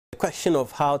The question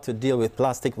of how to deal with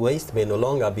plastic waste may no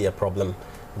longer be a problem.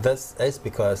 This is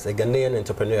because a Ghanaian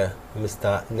entrepreneur,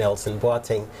 Mr. Nelson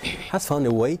Boateng, has found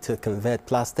a way to convert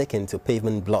plastic into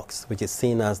pavement blocks, which is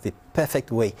seen as the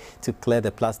perfect way to clear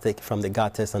the plastic from the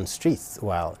gutters and streets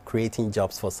while creating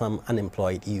jobs for some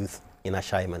unemployed youth in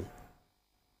Ashaiman.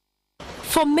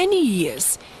 For many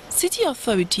years, city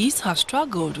authorities have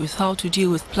struggled with how to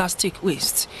deal with plastic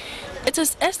waste. It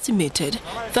is estimated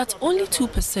that only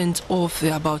 2% of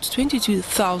the about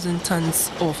 22,000 tons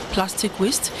of plastic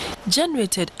waste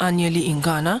generated annually in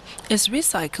Ghana is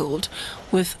recycled,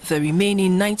 with the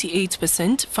remaining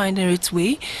 98% finding its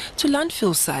way to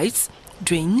landfill sites,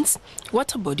 drains,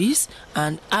 water bodies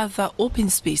and other open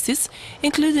spaces,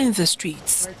 including the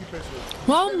streets.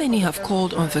 While many have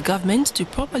called on the government to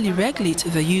properly regulate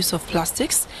the use of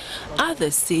plastics,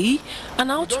 others say an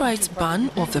outright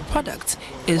ban of the product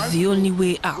is the only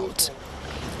way out.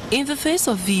 In the face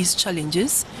of these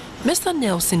challenges, Mr.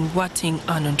 Nelson Boateng,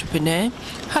 an entrepreneur,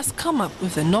 has come up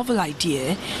with a novel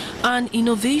idea, an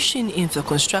innovation in the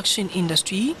construction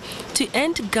industry to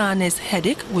end Ghana's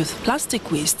headache with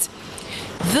plastic waste.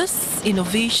 This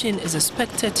innovation is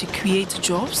expected to create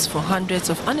jobs for hundreds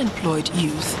of unemployed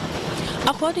youth.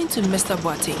 According to Mr.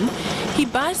 Boateng, he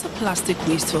buys the plastic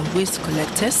waste from waste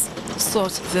collectors,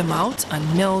 sorts them out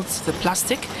and melts the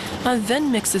plastic and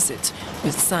then mixes it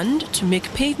with sand to make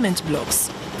pavement blocks.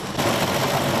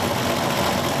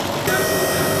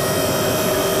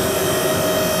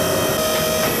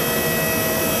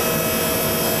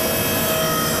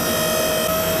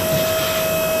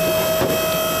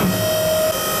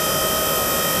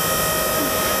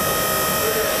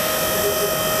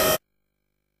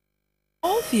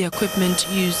 The equipment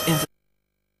used in the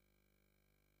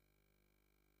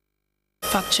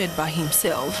manufactured by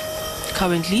himself.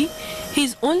 Currently, he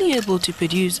is only able to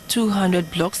produce 200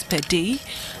 blocks per day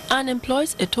and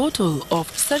employs a total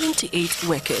of 78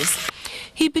 workers.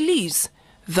 He believes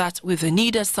that with the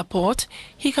needed support,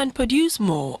 he can produce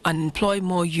more and employ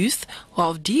more youth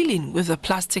while dealing with the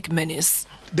plastic menace.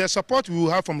 The support we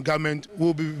will have from government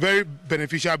will be very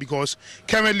beneficial because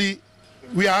currently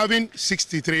we are having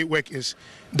 63 workers.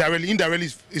 Directly, indirectly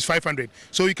is 500.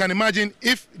 So you can imagine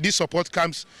if this support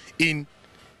comes in,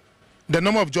 the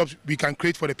number of jobs we can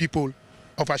create for the people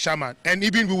of Ashaiman. And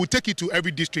even we will take it to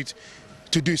every district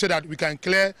to do so that we can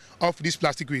clear off this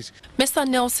plastic waste. Mr.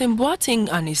 Nelson Boateng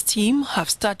and his team have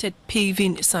started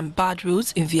paving some bad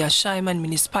roads in the Ashaiman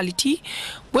municipality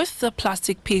with the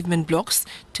plastic pavement blocks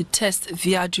to test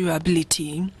their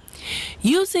durability.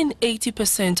 Using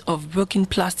 80% of broken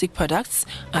plastic products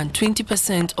and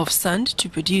 20% of sand to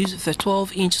produce the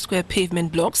 12-inch square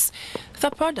pavement blocks, the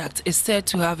product is said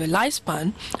to have a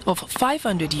lifespan of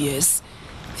 500 years.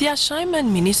 The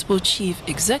Ashaiman Municipal Chief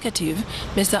Executive,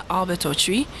 Mr. Albert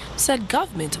Ochri, said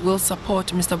government will support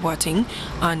Mr. Boateng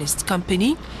and his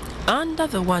company under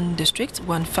the One District,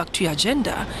 One Factory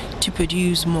agenda to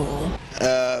produce more.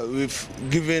 We've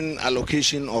given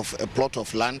allocation of a plot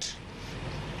of land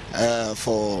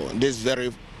for this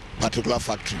very particular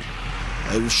factory.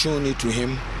 We've shown it to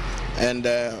him, and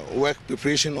work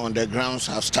preparation on the grounds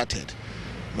have started,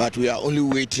 but we are only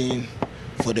waiting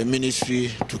for the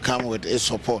ministry to come with its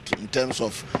support in terms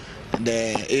of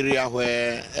the area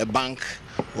where a bank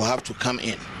will have to come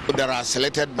in. There are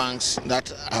selected banks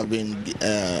that have been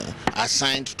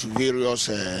assigned to various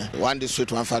One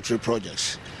District, One Factory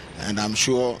projects, and I'm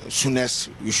sure soonest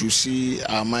we should see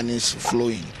our monies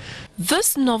flowing.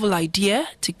 This novel idea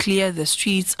to clear the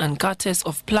streets and gutters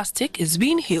of plastic is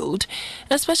being hailed,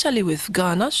 especially with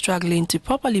Ghana struggling to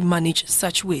properly manage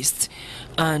such waste.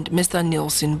 And Mr.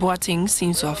 Nelson Boateng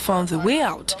seems to have found the way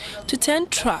out to turn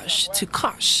trash to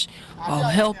cash while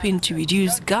helping to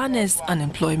reduce Ghana's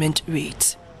unemployment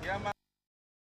rate.